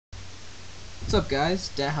What's up,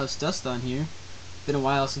 guys? House Dust on here. Been a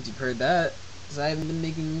while since you've heard that, because I haven't been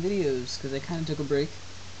making videos, because I kind of took a break.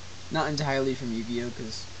 Not entirely from Yu-Gi-Oh,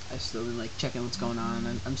 because I've still been like checking what's going on,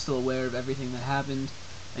 and I'm still aware of everything that happened.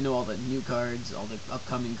 I know all the new cards, all the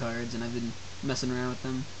upcoming cards, and I've been messing around with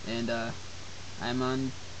them. And I'm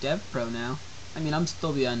on DevPro now. I mean, I'm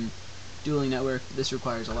still be on Dueling Network. This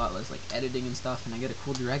requires a lot less like editing and stuff, and I get a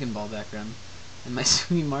cool Dragon Ball background and my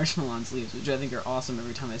sweet Marshmallow sleeves, which I think are awesome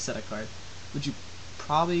every time I set a card, which you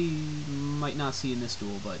probably might not see in this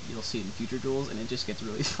duel, but you'll see it in future duels, and it just gets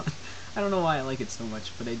really fun. I don't know why I like it so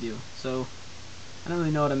much, but I do. So, I don't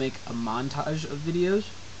really know how to make a montage of videos,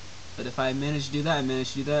 but if I manage to do that, I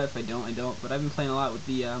manage to do that. If I don't, I don't. But I've been playing a lot with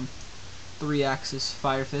the 3-axis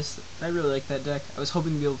Fire Fist. I really like that deck. I was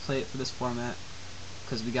hoping to be able to play it for this format,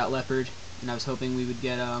 because we got Leopard, and I was hoping we would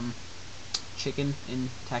get Chicken in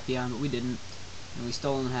Tachyon, but we didn't. And we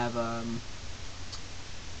still don't have,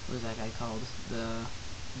 what is that guy called? The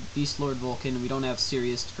Beast Lord Vulcan. We don't have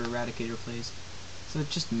Sirius for Eradicator plays. So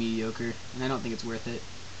it's just mediocre, and I don't think it's worth it.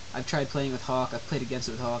 I've tried playing with Hawk, I've played against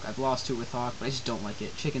it with Hawk, I've lost to it with Hawk, but I just don't like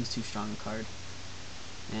it. Chicken's too strong a card.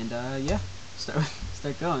 And, yeah, start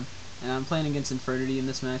going. And I'm playing against Infernity in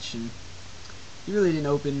this match, and he really didn't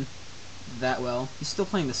open that well. He's still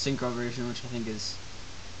playing the Synchro version, which I think is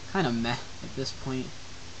kind of meh at this point.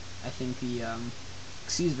 I think the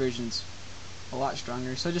Xyz version's a lot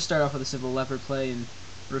stronger, so I just start off with a simple Leopard play and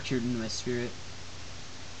recruit into my Spirit.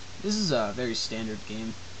 This is a very standard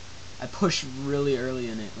game. I pushed really early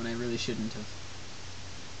in it when I really shouldn't have.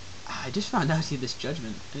 I just found out he had this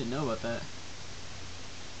Judgment. I didn't know about that.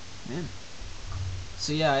 Man.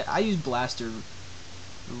 So yeah, I use Blaster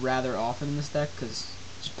rather often in this deck, because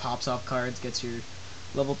it just pops off cards, gets your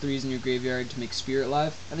level 3s in your graveyard to make Spirit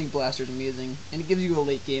live. I think Blaster's amazing, and it gives you a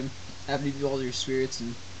late game after you do all your Spirits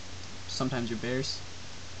and sometimes your Bears.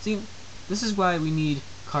 See, this is why we need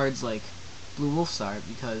cards like Blue Wolf Star,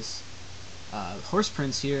 because Horse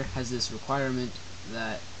Prince here has this requirement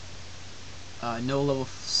that no level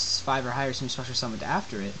 5 or higher seems special summoned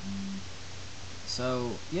after it.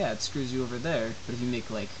 So yeah, it screws you over there. But if you make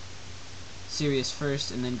like Sirius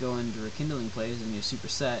first and then go into Rekindling plays, and you're super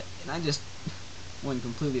set. And I just went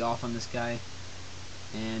completely off on this guy,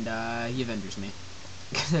 and he Avengers me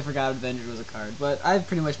because I forgot Avenger was a card. But I've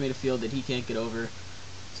pretty much made a field that he can't get over,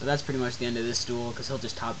 so that's pretty much the end of this duel, because he'll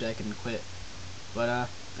just top deck and quit. But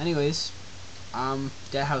anyways,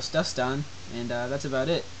 House Dust on, and that's about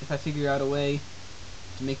it. If I figure out a way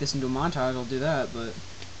to make this into a montage, I'll do that, but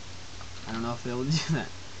I don't know if I'll be able to do that.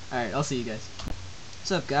 Alright, I'll see you guys.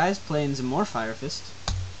 What's up, guys? Playing some more Fire Fist.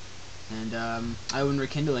 And I win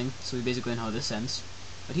Rekindling, so we basically know how this ends.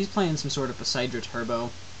 But he's playing some sort of Poseidra Turbo,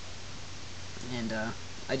 and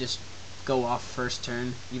I just go off first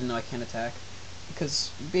turn, even though I can't attack,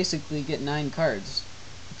 because you basically get 9 cards.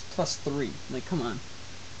 It's plus 3. Like, come on.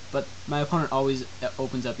 But my opponent always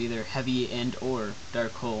opens up either Heavy and or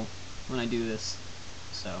Dark Hole when I do this,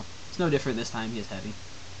 so it's no different this time. He has Heavy,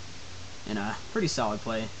 and pretty solid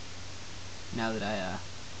play. Now that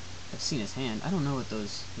I've seen his hand, I don't know what the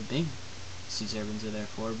big Sea Serpents are there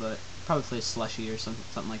for, but probably plays Slushy or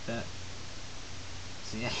something like that.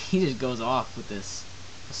 So yeah, he just goes off with this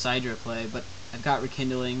Poseidra play, but I've got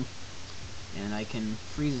Rekindling, and I can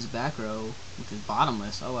freeze his back row with his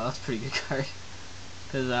Bottomless. Oh well, that's a pretty good card.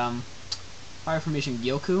 Because Fire Formation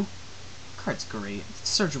Gyoku, card's great.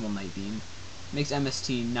 It's a searchable Night Beam. Makes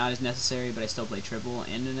MST not as necessary, but I still play triple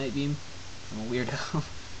and a Night Beam. I'm a weirdo.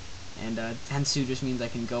 And Tensu just means I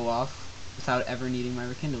can go off without ever needing my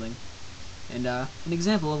Rekindling. And an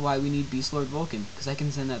example of why we need Beast Lord Vulcan, because I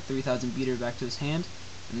can send that 3000 beater back to his hand,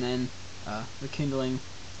 and then Rekindling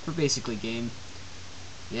for basically game.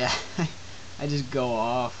 Yeah, I just go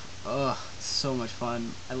off. Ugh, it's so much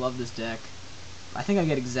fun. I love this deck. I think I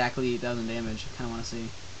get exactly 8,000 damage. I kind of want to see.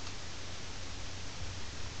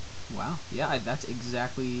 Wow, yeah, that's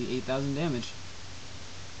exactly 8,000 damage.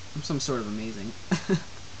 I'm some sort of amazing.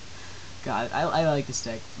 God, I like this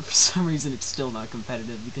deck. For some reason, it's still not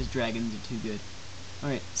competitive because dragons are too good.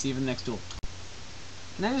 Alright, see you for the next duel.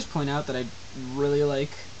 Can I just point out that I really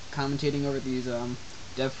like commentating over these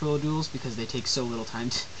DevPro duels, because they take so little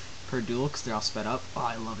time per duel because they're all sped up. Oh,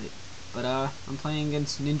 I love it. But I'm playing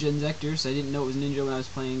against Ninja and Zector, so I didn't know it was Ninja when I was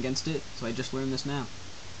playing against it, so I just learned this now.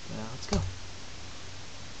 But let's go.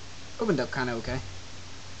 Opened up kinda okay.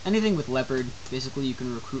 Anything with Leopard, basically you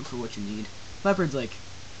can recruit for what you need. Leopard's like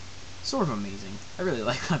sort of amazing. I really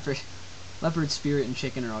like Leopard. Leopard, Spirit, and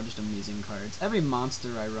Chicken are all just amazing cards. Every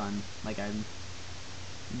monster I run, like, I'm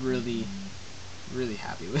really, really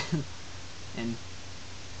happy with. And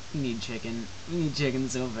we need Chicken. We need Chicken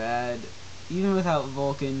so bad. Even without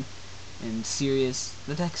Vulcan, And Sirius,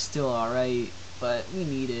 the deck's still alright, but we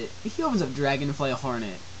need it. He opens up Dragonfly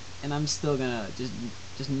Hornet, and I'm still gonna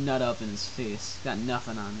just nut up in his face. Got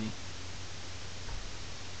nothing on me.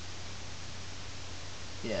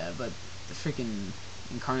 Yeah, but the freaking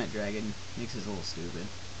Incarnate Dragon makes us a little stupid.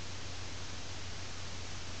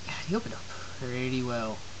 God, he opened up pretty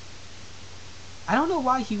well. I don't know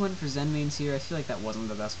why he went for Zen mains here. I feel like that wasn't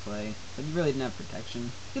the best play, but he really didn't have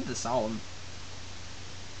protection. Get the Solemn.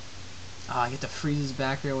 I get to freeze his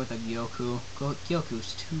back row with a Gyoku.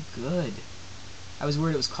 Gyoku's too good. I was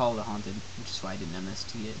worried it was Call of the Haunted, which is why I didn't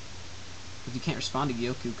MST it. But you can't respond to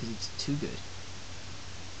Gyoku because it's too good.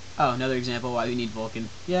 Oh, another example why we need Vulcan.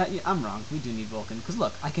 Yeah, I'm wrong. We do need Vulcan. Because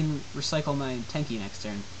look, I can recycle my Tenki next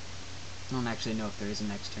turn. I don't actually know if there is a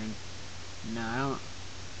next turn. No,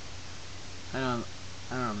 I don't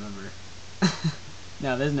remember.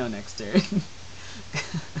 No, there's no next turn.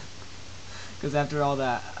 Because after all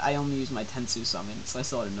that, I only use my Tensu summon, so I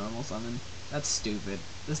still had a normal summon. That's stupid.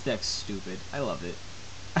 This deck's stupid. I love it.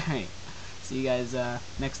 Alright, see you guys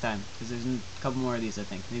next time, because there's a couple more of these, I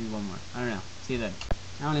think. Maybe one more. I don't know. See you then.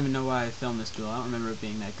 I don't even know why I filmed this duel. I don't remember it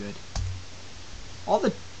being that good. All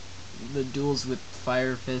the duels with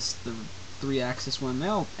Fire Fist, the 3-axis one, they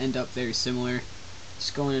all end up very similar.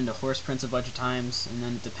 Just going into Horse Prince a bunch of times, and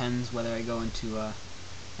then it depends whether I go into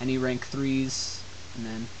any rank 3s, and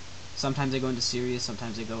then sometimes I go into Sirius,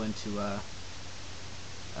 sometimes I go into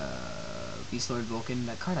Beast Lord Vulcan.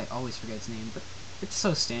 That card, I always forget its name, but it's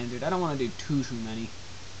so standard. I don't want to do too many,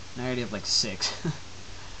 and I already have like 6.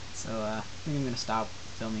 So I think I'm going to stop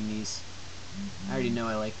filming these. I already know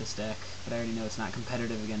I like this deck, but I already know it's not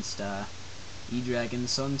competitive against E-Dragons,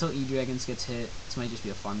 so until E-Dragons gets hit, this might just be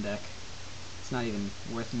a fun deck. It's not even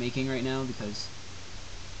worth making right now because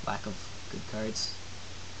lack of good cards.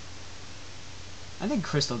 I think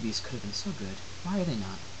Crystal Beast could have been so good. Why are they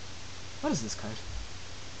not? What is this card?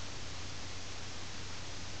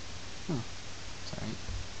 Oh, sorry.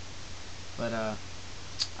 But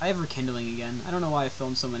I have Rekindling again. I don't know why I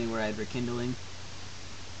filmed so many where I had Rekindling.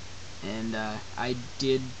 And I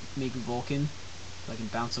did make Vulcan, so I can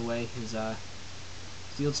bounce away his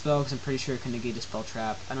field spell, because I'm pretty sure it can negate a spell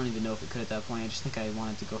trap. I don't even know if it could at that point. I just think I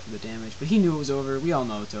wanted to go for the damage. But he knew it was over. We all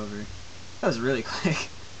know it's over. That was really quick.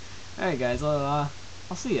 Alright guys, I'll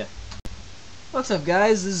see ya. What's up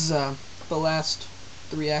guys? This is the last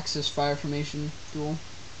 3-axis fire formation duel.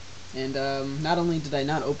 And not only did I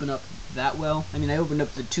not open up that well, I mean I opened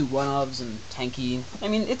up the 2 1-ofs and Tenki. I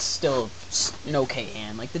mean it's still an okay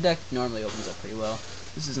hand. Like the deck normally opens up pretty well.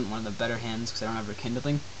 This isn't one of the better hands because I don't have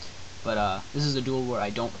Rekindling. But this is a duel where I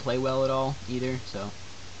don't play well at all either, so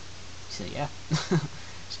yeah.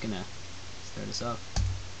 Just gonna start us off.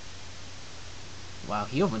 Wow,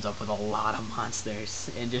 he opens up with a lot of monsters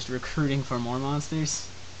and just recruiting for more monsters.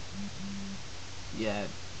 Yeah,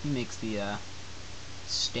 he makes the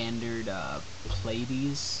standard play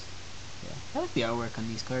these. Yeah, I like the artwork on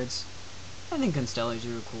these cards. I think Constellars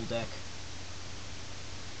are a cool deck.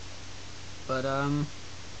 But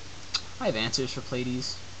I have answers for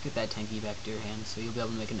Pleiades. Get that Tenki back to your hand, so you'll be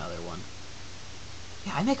able to make another one.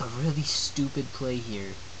 Yeah, I make a really stupid play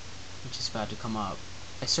here, which is about to come up.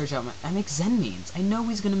 I make Zen mains. I know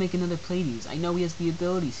he's gonna make another Pleiades. I know he has the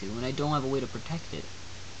ability to, and I don't have a way to protect it.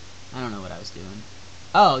 I don't know what I was doing.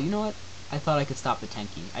 Oh, you know what? I thought I could stop the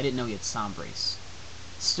Tenki. I didn't know he had Sombrace.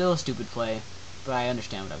 Still a stupid play, but I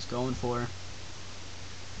understand what I was going for.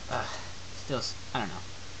 Still, I don't know.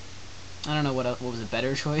 I don't know what was a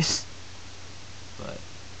better choice, but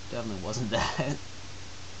definitely wasn't that.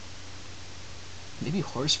 Maybe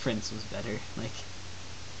Horse Prince was better, like.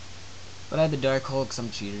 But I had the Dark Hole because I'm a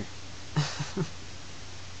cheater.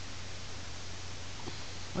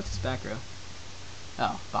 What's his back row?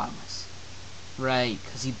 Oh, Bottomless. Right,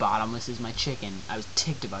 because he bottomlesses my chicken. I was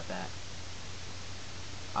ticked about that.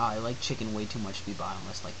 Oh, I like chicken way too much to be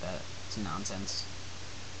bottomless like that. It's nonsense.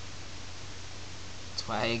 That's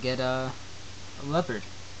why I get a leopard.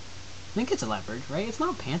 I think it's a leopard, right? It's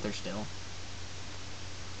not a panther still.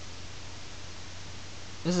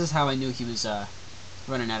 This is how I knew he was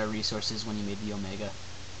running out of resources when he made the Omega.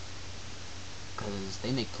 Because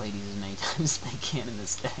they make Pleiades as many times as they can in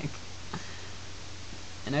this deck.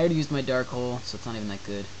 And I already used my Dark Hole, so it's not even that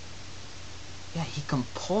good. Yeah, he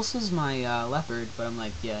compulses my leopard, but I'm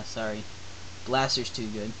like, yeah, sorry. Blaster's too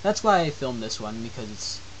good. That's why I filmed this one, because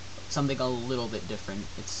it's something a little bit different.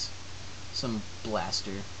 It's some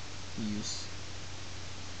blaster use.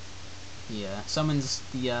 Yeah, summons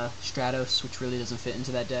the Stratos, which really doesn't fit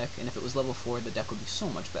into that deck, and if it was level 4, the deck would be so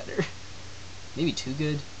much better. Maybe too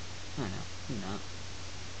good? I don't know. Maybe not.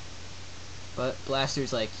 But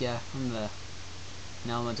Blaster's like, yeah, I'm the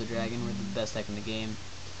and Elemental Dragon were the best deck in the game.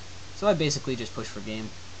 So I basically just pushed for game.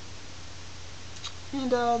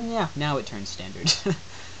 And yeah, now it turns standard.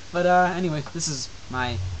 But anyway, this is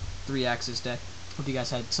my 3-Axis deck. Hope you guys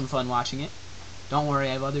had some fun watching it. Don't worry,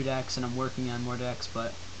 I have other decks and I'm working on more decks,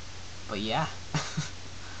 but yeah.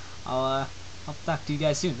 I'll talk to you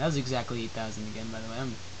guys soon. That was exactly 8,000 again, by the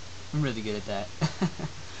way. I'm really good at that.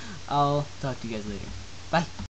 I'll talk to you guys later. Bye.